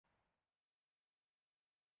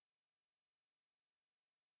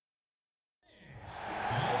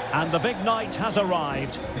And the big night has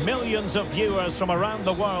arrived. Millions of viewers from around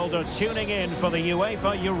the world are tuning in for the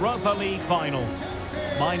UEFA Europa League final.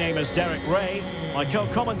 My name is Derek Ray. My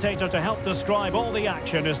co-commentator to help describe all the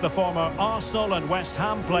action is the former Arsenal and West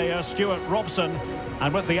Ham player Stuart Robson.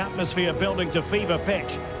 And with the atmosphere building to fever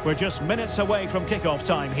pitch, we're just minutes away from kick-off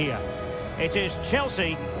time here. It is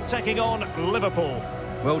Chelsea taking on Liverpool.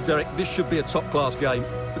 Well, Derek, this should be a top-class game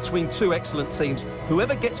between two excellent teams.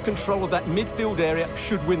 Whoever gets control of that midfield area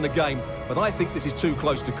should win the game, but I think this is too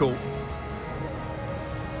close to call.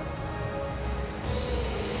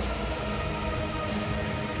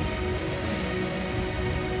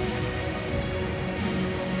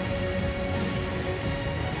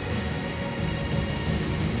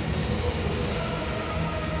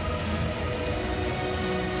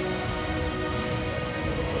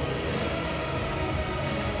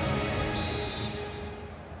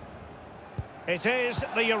 It is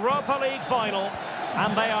the Europa League final,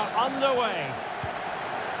 and they are underway.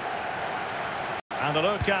 And a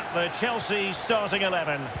look at the Chelsea starting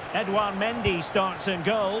 11. Edouard Mendy starts in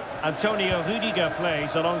goal. Antonio Rudiger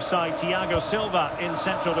plays alongside Thiago Silva in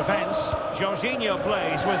central defence. Jorginho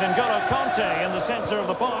plays with N'Golo Kanté in the centre of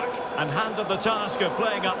the park. And handed the task of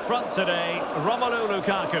playing up front today, Romelu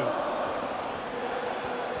Lukaku.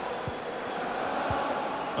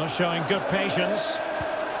 Showing good patience.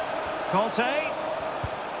 Kanté.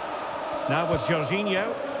 Now with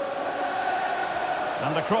Jorginho.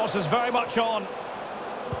 And the cross is very much on.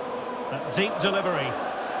 A deep delivery.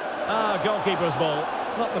 Goalkeeper's ball.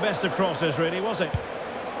 Not the best of crosses, really, was it?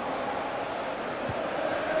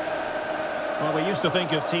 Well, we used to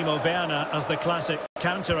think of Timo Werner as the classic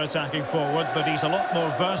counter-attacking forward, but he's a lot more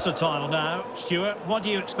versatile now. Stuart, what do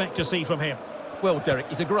you expect to see from him? Well, Derek,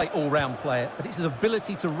 he's a great all-round player, but it's his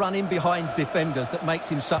ability to run in behind defenders that makes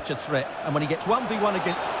him such a threat. And when he gets 1v1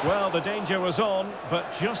 against... Well, the danger was on,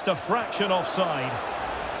 but just a fraction offside.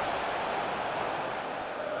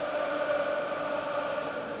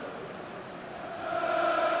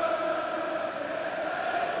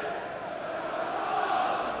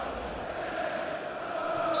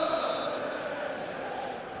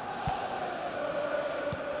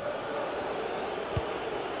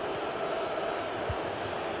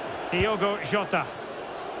 Diogo Jota.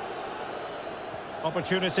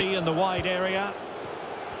 Opportunity in the wide area.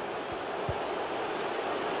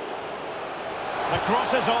 The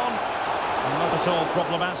cross is on. Not at all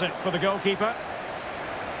problematic for the goalkeeper.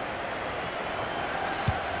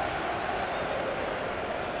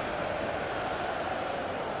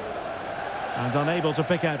 And unable to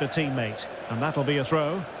pick out a teammate. And that'll be a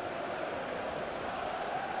throw.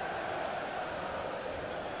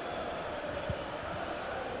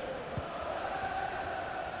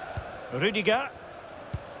 Rudiger.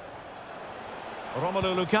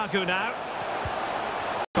 Romelu Lukaku now.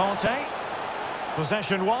 Kanté.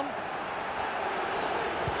 Possession one.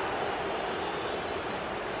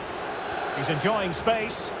 He's enjoying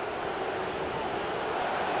space.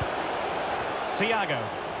 Thiago.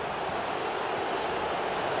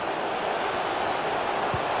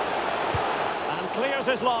 And clears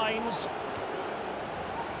his lines.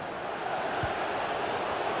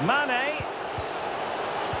 Mane.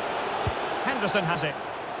 Henderson has it.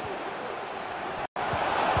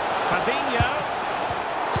 Fabinho.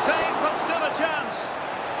 Save, but still a chance.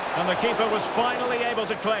 And the keeper was finally able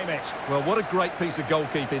to claim it. Well, what a great piece of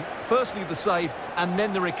goalkeeping. Firstly, the save, and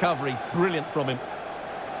then the recovery. Brilliant from him.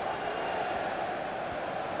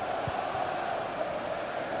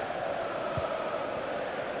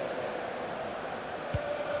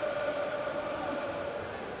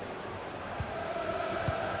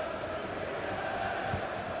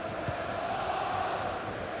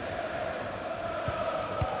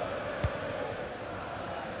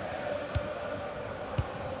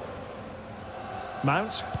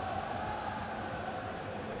 Mount.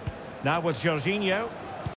 Now with Jorginho.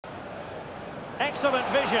 Excellent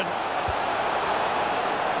vision.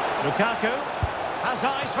 Lukaku has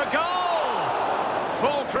eyes for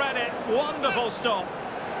goal. Full credit. Wonderful stop.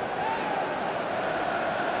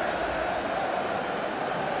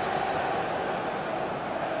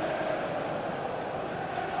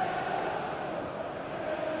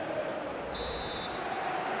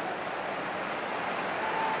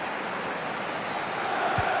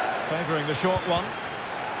 Favouring the short one.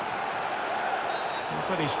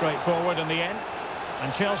 Pretty straightforward in the end.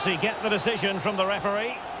 And Chelsea get the decision from the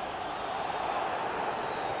referee.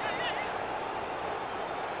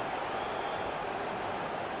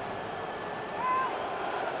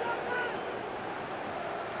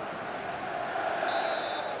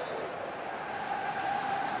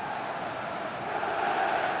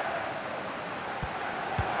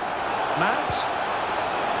 Mount.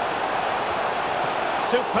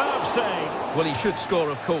 Superb save. Well, he should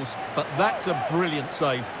score, of course, but that's a brilliant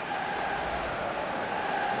save.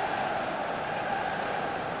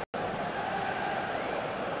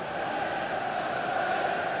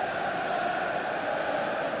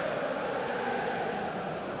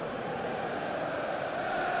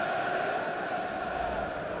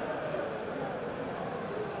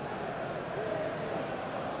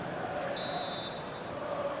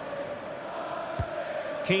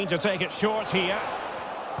 Keen to take it short here.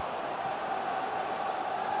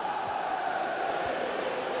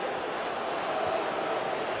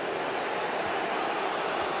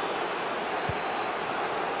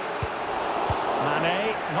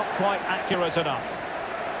 Mane, not quite accurate enough.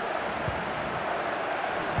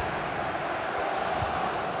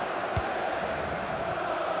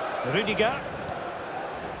 Rudiger.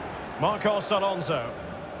 Marcos Alonso.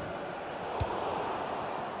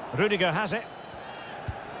 Rudiger has it.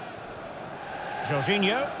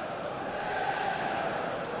 Jorginho.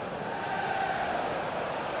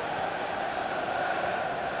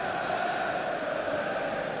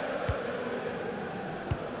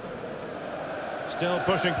 Still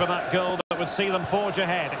pushing for that goal that would see them forge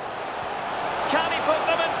ahead. Can he put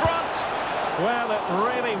them in front? Well, it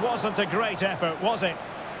really wasn't a great effort, was it?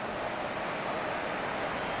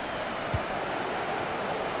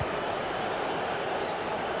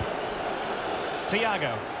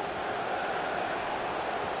 Thiago.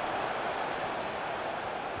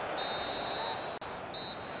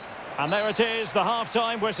 And there it is, the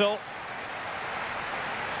half-time whistle.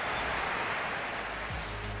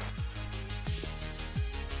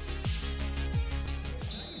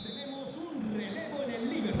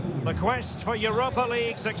 The quest for Europa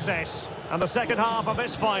League success. And the second half of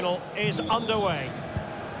this final is underway.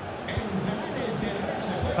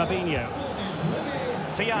 Fabinho.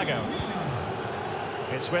 Thiago.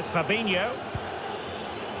 It's with Fabinho.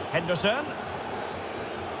 Henderson.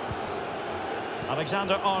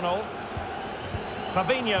 Alexander-Arnold.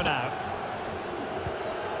 Fabinho now.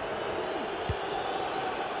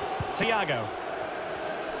 Thiago.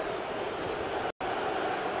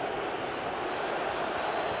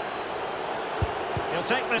 He'll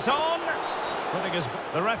take this on.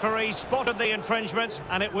 The referee spotted the infringement,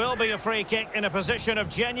 and it will be a free kick in a position of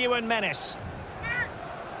genuine menace.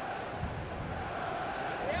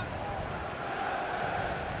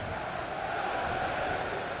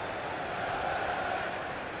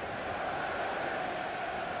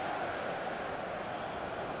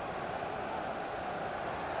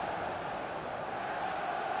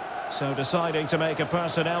 So deciding to make a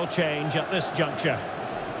personnel change at this juncture.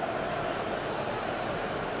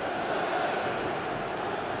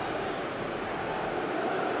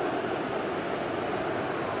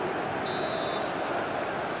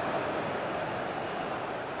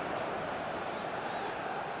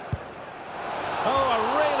 Oh,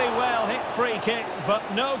 a really well-hit free kick, but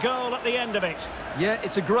no goal at the end of it. Yeah,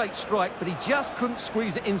 it's a great strike, but he just couldn't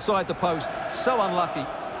squeeze it inside the post. So unlucky.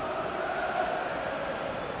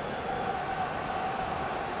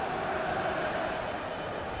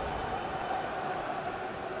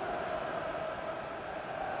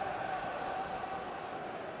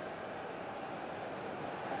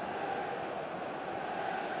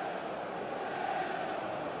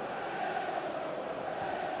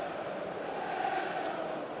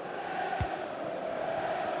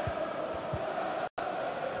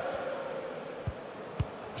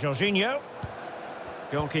 Jorginho.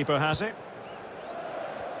 Goalkeeper has it.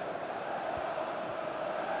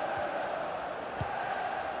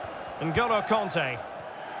 N'Golo Kanté.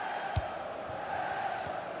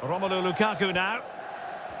 Romelu Lukaku now.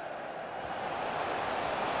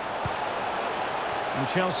 And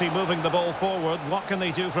Chelsea moving the ball forward. What can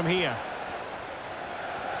they do from here?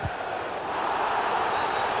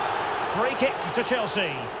 Free kick to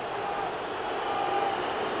Chelsea.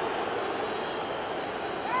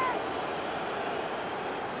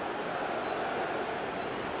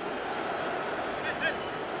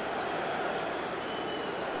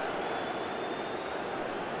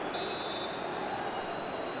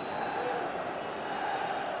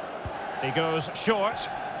 He goes short.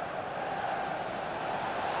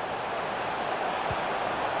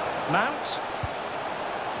 Mount.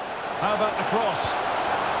 How about the cross?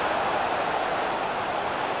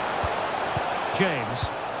 James.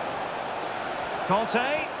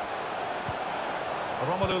 Kanté.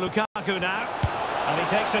 Romelu Lukaku now. And he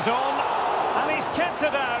takes it on. And he's kept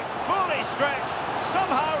it out. Fully stretched.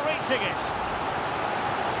 Somehow reaching it.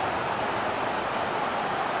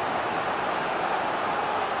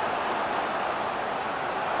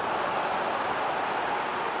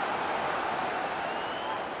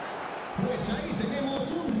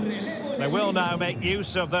 They will now make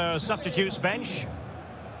use of their substitutes bench.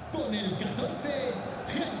 Con el 14,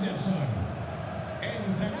 Henderson.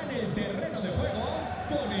 Entrará en el terreno de juego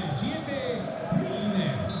con el 7,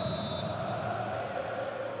 Milner.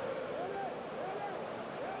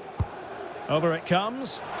 Over it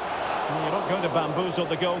comes. Well, you're not going to bamboozle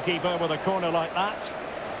the goalkeeper with a corner like that.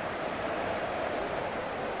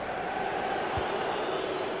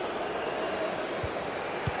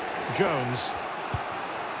 Jones.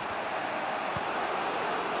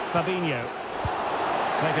 Fabinho.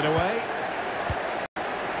 Take it away.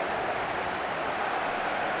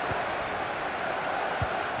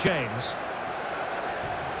 James.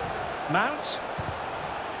 Mount.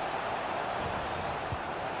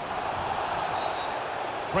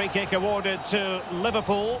 Free kick awarded to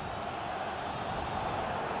Liverpool.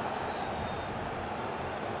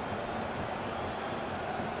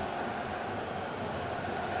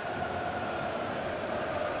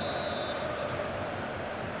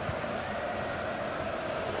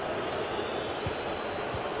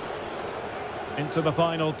 Into the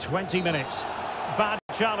final 20 minutes. Bad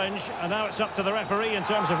challenge, and now it's up to the referee in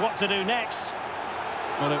terms of what to do next.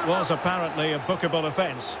 Well, it was apparently a bookable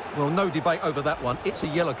offence. Well, no debate over that one. It's a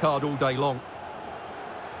yellow card all day long.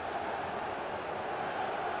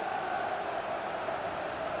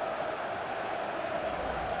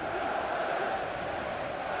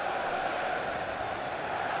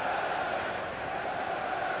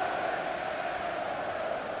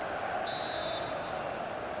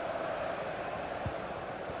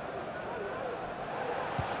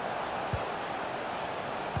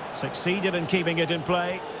 Succeeded in keeping it in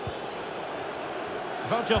play.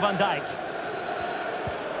 Virgil van Dijk.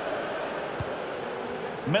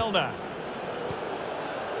 Milner.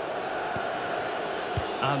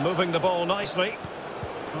 And moving the ball nicely.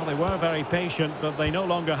 Well, they were very patient, but they no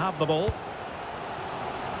longer have the ball.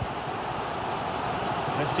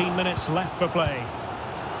 15 minutes left for play.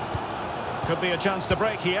 Could be a chance to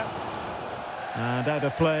break here. And out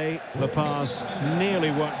of play, the pass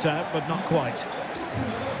nearly worked out, but not quite.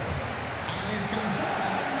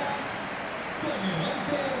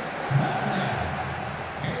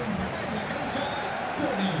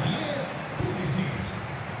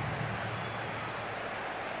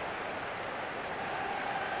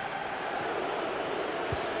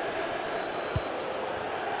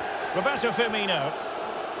 Roberto Firmino.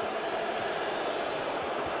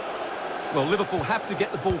 Well, Liverpool have to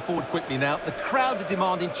get the ball forward quickly now. The crowd are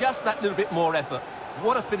demanding just that little bit more effort.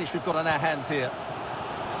 What a finish we've got on our hands here.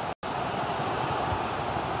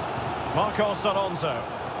 Marcos Alonso.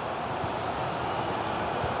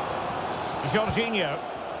 Jorginho.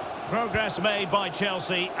 Progress made by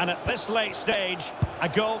Chelsea, and at this late stage, a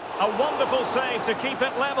goal, a wonderful save to keep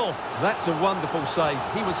it level. That's a wonderful save.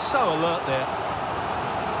 He was so alert there.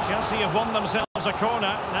 Chelsea have won themselves a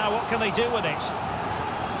corner. Now what can they do with it?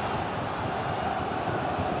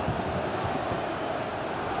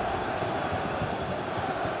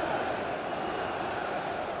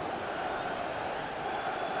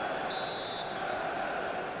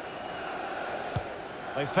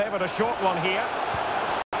 They favoured a short one here.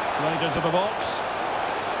 Played into the box.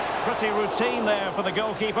 Pretty routine there for the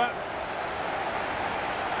goalkeeper.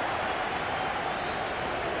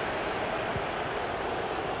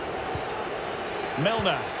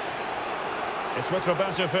 Milner. It's with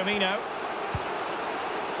Roberto Firmino.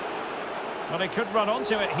 But he could run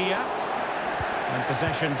onto it here. And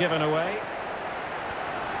possession given away.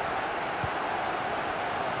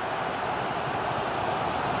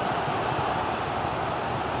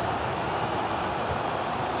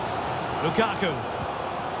 Lukaku.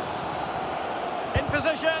 In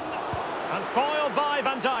position. And foiled by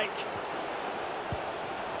Van Dijk.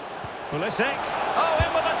 Pulisic. Oh,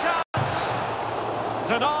 in with a chance.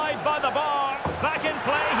 Denied by the bar. Back in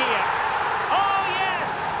play here. Oh,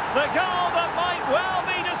 yes! The goal that might well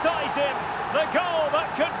be decisive. The goal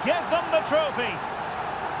that could give them the trophy.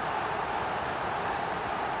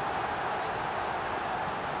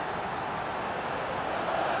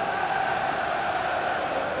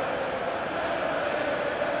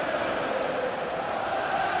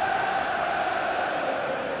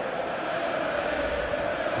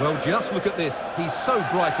 Well, just look at this. He's so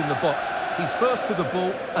bright in the box. He's first to the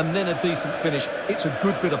ball and then a decent finish. It's a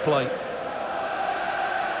good bit of play.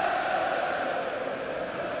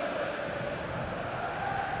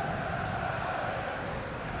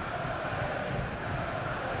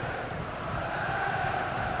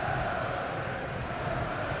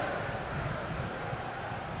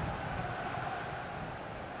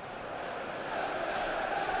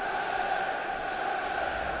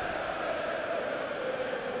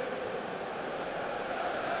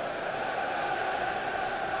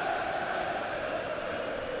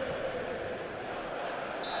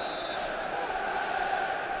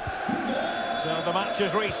 So the match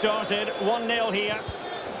has restarted, 1-0 here.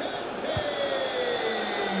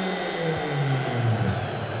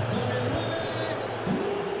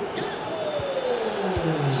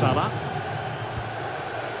 Salah.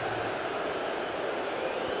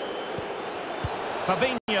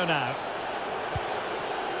 Fabinho now.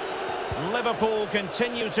 Liverpool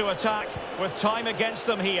continue to attack with time against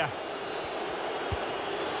them here.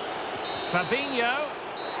 Fabinho.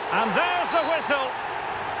 And there's the whistle.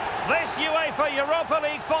 This UEFA Europa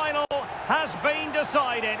League final has been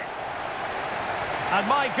decided. And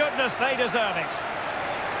my goodness, they deserve it.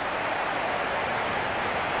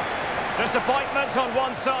 Disappointment on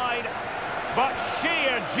one side, but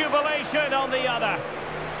sheer jubilation on the other.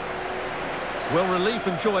 Well, relief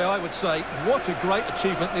and joy, I would say. What a great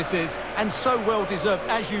achievement this is, and so well deserved,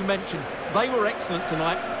 as you mentioned. They were excellent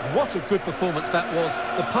tonight. What a good performance that was.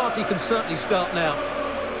 The party can certainly start now.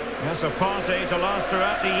 Yes, a party to last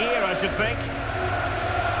throughout the year, I should think.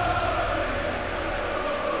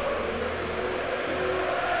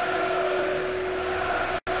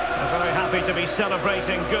 They're very happy to be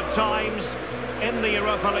celebrating good times in the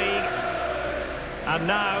Europa League. And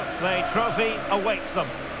now the trophy awaits them.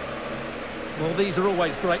 Well, these are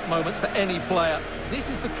always great moments for any player. This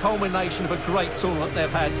is the culmination of a great tournament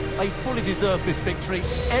they've had. They fully deserve this victory.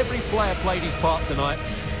 Every player played his part tonight.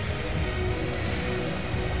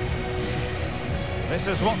 This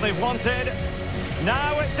is what they've wanted.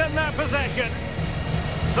 Now it's in their possession.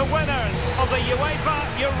 The winners of the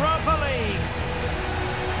UEFA Europa League.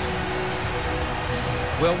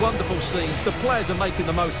 Well, wonderful scenes. The players are making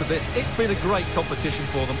the most of this. It's been a great competition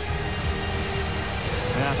for them.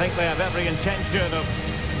 And I think they have every intention of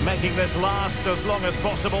making this last as long as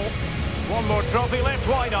possible. One more trophy left,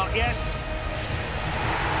 why not? Yes.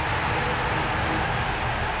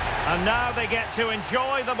 And now they get to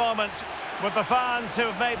enjoy the moment with the fans who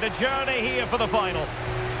have made the journey here for the final.